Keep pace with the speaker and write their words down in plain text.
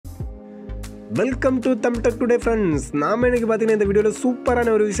Welcome to Tamil today friends. நாம் இன்றைக்கி பார்த்தீங்கன்னா இந்த வீடியோவில்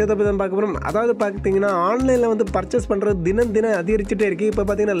சூப்பரான ஒரு விஷயத்தை பற்றி தான் பார்க்க போகிறோம். அதாவது பார்த்தீங்கன்னா ஆன்லைனில் வந்து பர்ச்சேஸ் பண்ணுறது தினம் அதிகரிச்சுட்டே இருக்குது. இப்போ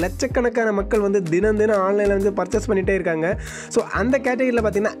பார்த்தீங்கன்னா லட்சக்கணக்கான மக்கள் வந்து தினம் ஆன்லைனில் வந்து பர்ச்சேஸ் பண்ணிகிட்டே இருக்காங்க. ஸோ அந்த கேட்டகரியில்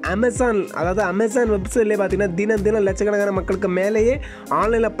பார்த்தீங்கன்னா அமேசான் வெப்சைட்லேயே பார்த்தீங்கன்னா தினம் லட்சக்கணக்கான மக்களுக்கு மேலேயே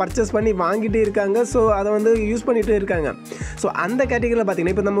ஆன்லைனில் பர்ச்சேஸ் பண்ணி வாங்கிட்டே இருக்காங்க. ஸோ அதை வந்து யூஸ் பண்ணிகிட்டே இருக்காங்க. ஸோ அந்த கேட்டகரியில்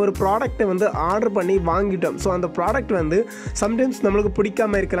பார்த்தீங்கன்னா இப்போ நம்ம ஒரு ப்ராடக்ட்டை வந்து ஆர்டர் பண்ணி வாங்கிட்டோம். ஸோ அந்த ப்ராடக்ட் வந்து சம்டைம்ஸ் நம்மளுக்கு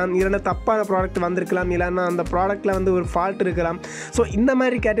பிடிக்காமல் இருக்கலாம், இல்லைன்னா தப்பான ப்ராடக்ட் வந்திருக்கலாம், இல்லைன்னா அந்த ப்ராடக்ட்டில் வந்து ஒரு ஃபால்ட் இருக்கலாம். ஸோ இந்த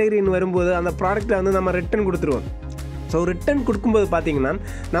மாதிரி கேட்டகரின்னு வரும்போது அந்த ப்ராடக்ட்டை வந்து நம்ம ரிட்டர்ன் கொடுத்துருவோம். ஸோ ரிட்டன் கொடுக்கும்போது பார்த்தீங்கன்னா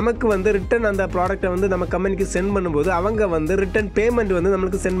நமக்கு வந்து ரிட்டன் அந்த ப்ராடக்ட்டை வந்து நம்ம கம்பெனிக்கு சென்ட் பண்ணும்போது அவங்க வந்து ரிட்டன் பேமெண்ட் வந்து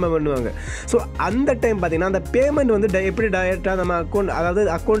நம்மளுக்கு சென்ட் பண்ணுவாங்க. ஸோ அந்த டைம் பார்த்தீங்கன்னா அந்த பேமெண்ட் வந்து எப்படி டைரெக்டாக நம்ம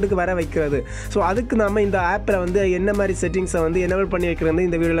அக்கௌண்ட்டுக்கு வர வைக்கிறது. ஸோ அதுக்கு நம்ம இந்த ஆப்பில் வந்து என்ன மாதிரி செட்டிங்ஸை வந்து எனேபிள் பண்ணி வைக்கிறது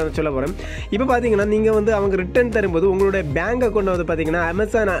இந்த வீடியோவில் நான் சொல்ல போகிறேன். இப்போ பார்த்தீங்கன்னா நீங்கள் வந்து அவங்க ரிட்டன் தரும்போது உங்களுடைய பேங்க் அக்கௌண்ட் வந்து பார்த்தீங்கன்னா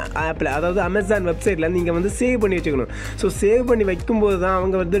அமேசான் ஆப்பில், அதாவது அமேசான் வெப்சைட்டில் நீங்கள் வந்து சேவ் பண்ணி வச்சுக்கணும். ஸோ சேவ் பண்ணி வைக்கும்போது தான்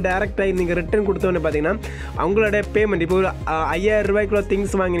அவங்க வந்து டேரெக்டாக நீங்கள் ரிட்டன் கொடுத்தோன்னு பார்த்தீங்கன்னா அவங்களுடைய பேமெண்ட் இப்போ ஒரு 5000 ரூபாய்க்குள்ள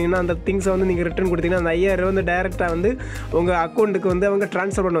திங்ஸ் வாங்கினீங்கன்னா அந்த திங்ஸை வந்து நீங்கள் ரிட்டர்ன் கொடுத்தீங்கன்னா அந்த 5000 வந்து டைரெக்டாக வந்து உங்கள் அக்கௌண்ட்டுக்கு வந்து அவங்க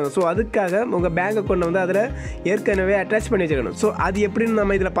ட்ரான்ஸ்ஃபர் பண்ணுவாங்க. ஸோ அதுக்காக உங்கள் பேங்க் அக்கௌண்ட்டை வந்து அதில் ஏற்கனவே அட்டாச் பண்ணி வச்சுக்கணும். ஸோ அது எப்படின்னு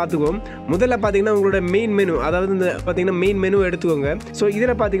நம்ம இதில் பார்த்துக்குவோம். முதல்ல பார்த்தீங்கன்னா உங்களோட மெயின் மெனு, அதாவது இந்த பார்த்தீங்கன்னா மெயின் மெனு எடுத்துக்கோங்க. ஸோ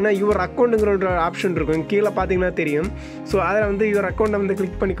இதில் பார்த்தீங்கன்னா யுவர் அக்கௌண்ட்டுங்கிற ஒரு ஆப்ஷன் இருக்கும், கீழே பார்த்தீங்கன்னா தெரியும். ஸோ அதில் வந்து யுவர் அக்கௌண்ட்டை வந்து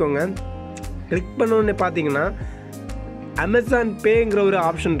கிளிக் பண்ணிக்கோங்க. கிளிக் பண்ணோன்னு பார்த்தீங்கன்னா அமேசான் பேங்கிற ஒரு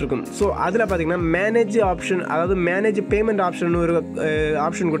ஆப்ஷன் இருக்கும். ஸோ அதில் பார்த்தீங்கன்னா மேனேஜ் ஆப்ஷன், அதாவது மேனேஜ் பேமெண்ட் ஆப்ஷன் ஒரு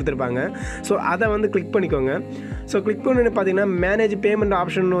ஆப்ஷன் கொடுத்துருப்பாங்க. ஸோ அதை வந்து கிளிக் பண்ணிக்கோங்க. ஸோ கிளிக் பண்ணி பார்த்தீங்கன்னா மேனேஜ் பேமெண்ட்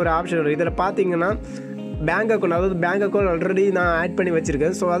ஆப்ஷன் ஒரு ஆப்ஷன் வரும். இதில் பார்த்தீங்கன்னா பேங்க் அக்கௌண்ட், அதாவது பேங்க் அக்கௌண்ட் ஆல்ரெடி நான் ஆட் பண்ணி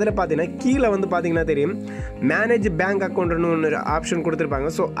வச்சுருக்கேன். ஸோ அதில் பார்த்தீங்கன்னா கீழே வந்து பார்த்தீங்கன்னா தெரியும் மேனேஜ் பேங்க் அக்கௌண்ட்னு ஒன்று ஆப்ஷன் கொடுத்துருப்பாங்க.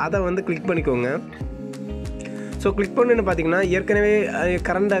 ஸோ அதை வந்து கிளிக் பண்ணிக்கோங்க. ஸோ கிளிக் பண்ணுன்னு பார்த்தீங்கன்னா ஏற்கனவே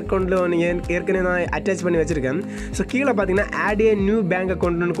கரண்ட் அக்கௌண்ட்டில் நீங்கள் ஏற்கனவே நான் அட்டாச் பண்ணி வச்சுருக்கேன். ஸோ கீழே பார்த்தீங்கன்னா ஆட் ஏ நியூ பேங்க்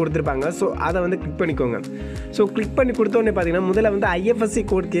அக்கௌண்ட்னு கொடுத்துருப்பாங்க. ஸோ அதை வந்து கிளிக் பண்ணிக்கோங்க. ஸோ கிளிக் பண்ணி கொடுத்தோன்னே பார்த்தீங்கன்னா முதல்ல வந்து ஐஎஃப்எஸ்சி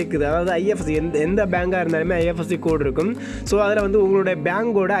கோட் கேட்குது. அதாவது ஐஎஃப்எஸ்சி எந்த பேங்காக இருந்தாலுமே ஐஎஃப்எஸ்சி கோட் இருக்கும். ஸோ அதில் வந்து உங்களுடைய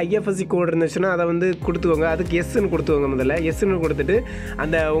பேங்கோட ஐஎஃப்எஸ்சி கோட் இருந்துச்சுன்னா அதை வந்து கொடுத்துக்கோங்க. அதுக்கு எஸ்ன்னு கொடுத்துக்கோங்க. முதல்ல எஸ்ன்னு கொடுத்துட்டு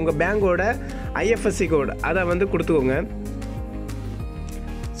அந்த உங்கள் பேங்கோட ஐஎஃப்எஸ்சி கோட் அதை வந்து கொடுத்துக்கோங்க.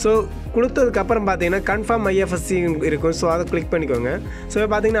 ஸோ கொடுத்ததுக்கப்புறம் பார்த்தீங்கன்னா கன்ஃபார்ம் ஐஎஃப்எஸ்சி இருக்கும். ஸோ அதை கிளிக் பண்ணிக்கோங்க. ஸோ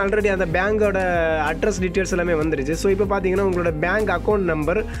பார்த்தீங்கன்னா ஆல்ரெடி அந்த பேங்கோட அட்ரஸ் டீட்டெயில்ஸ் எல்லாமே வந்துருச்சு. ஸோ இப்போ பார்த்தீங்கன்னா உங்களோட பேங்க் அக்கௌண்ட்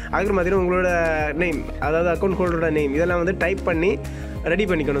நம்பர், அதுக்கு பார்த்தீங்கன்னா உங்களோட நேம், அதாவது அக்கௌண்ட் ஹோல்டரோட நேம் இதெல்லாம் வந்து டைப் பண்ணி ரெடி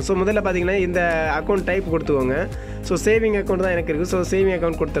பண்ணிக்கணும். ஸோ முதல்ல பார்த்தீங்கன்னா இந்த அக்கௌண்ட் டைப் கொடுத்துக்கோங்க. ஸோ சேவிங் அக்கௌண்ட் தான் எனக்கு இருக்குது. ஸோ சேவிங்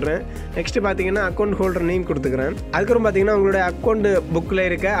அக்கௌண்ட் கொடுத்துட்றேன். நெக்ஸ்ட்டு பார்த்தீங்கன்னா அக்கௌண்ட் ஹோல்டர் நேம் கொடுத்துக்கிறேன். அதுக்கப்புறம் பார்த்தீங்கன்னா உங்களோட அக்கௌண்ட் புக்கில்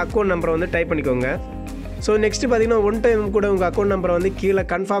இருக்க அக்கௌண்ட் நம்பரை வந்து டைப் பண்ணிக்கோங்க. ஸோ நெக்ஸ்ட்டு பார்த்தீங்கன்னா ஒன் டைம் கூட உங்கள் அக்கௌண்ட் நம்பரை வந்து கீழே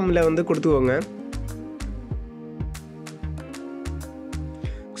கன்ஃபார்மில் வந்து கொடுத்துக்கோங்க.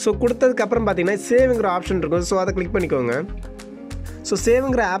 ஸோ கொடுத்ததுக்கப்புறம் பார்த்தீங்கன்னா சேவிங்கிற ஆப்ஷன் இருக்கும். ஸோ அதை கிளிக் பண்ணிக்கோங்க. ஸோ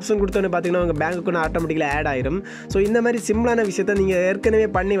சேவிங்கிற ஆப்ஷன் கொடுத்தோன்னே பார்த்தீங்கன்னா உங்கள் பேங்க் அக்கௌண்ட் ஆட்டோமேட்டிக்கலாக ஆட் ஆயிடும். ஸோ இந்த மாதிரி சிம்பிளான விஷயத்தை நீங்கள் ஏற்கனவே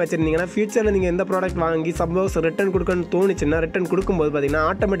பண்ணி வச்சுருந்தீங்கன்னா ஃபியூச்சரில் நீங்கள் எந்த ப்ராடக்ட் வாங்கி சப்போஸ் ரிட்டர்ன் கொடுக்கணும்னு தோணுச்சுன்னா ரிட்டர்ன் கொடுக்கும்போது பார்த்தீங்கன்னா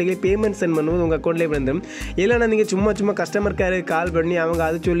ஆட்டோமேட்டிக்கலி பேமெண்ட் சென்ட் பண்ணும்போது உங்கள் அக்கௌண்ட்லேயே வந்துடும். இல்லைனா நீங்கள் சும்மா கஸ்டமர் கேருக்கு கால் பண்ணி அவங்க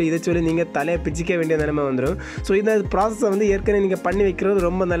அதை சொல்லி இதை சொல்லி நீங்கள் தலையை பிச்சிக்க வேண்டிய நிலைமை வந்துடும். ஸோ இந்த ப்ராசஸை வந்து ஏற்கனவே நீங்கள் பண்ணி வைக்கிறது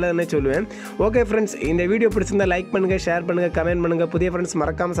ரொம்ப நல்லதுன்னு சொல்லுவேன். ஓகே ஃப்ரெண்ட்ஸ், இந்த வீடியோ பிடிச்சிருந்தா லைக் பண்ணுங்கள், ஷேர் பண்ணுங்கள், கமெண்ட் பண்ணுங்கள். புதிய ஃப்ரெண்ட்ஸ்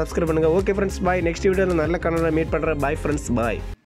மறக்காமல் சப்ஸ்கிரைப் பண்ணுங்கள். ஓகே ஃப்ரெண்ட்ஸ், பாய். நெக்ஸ்ட் வீடியோவில் நல்ல கனெக்ட் மீட் பண்ணுறேன். பாய் ஃப்ரெண்ட்ஸ், பாய்.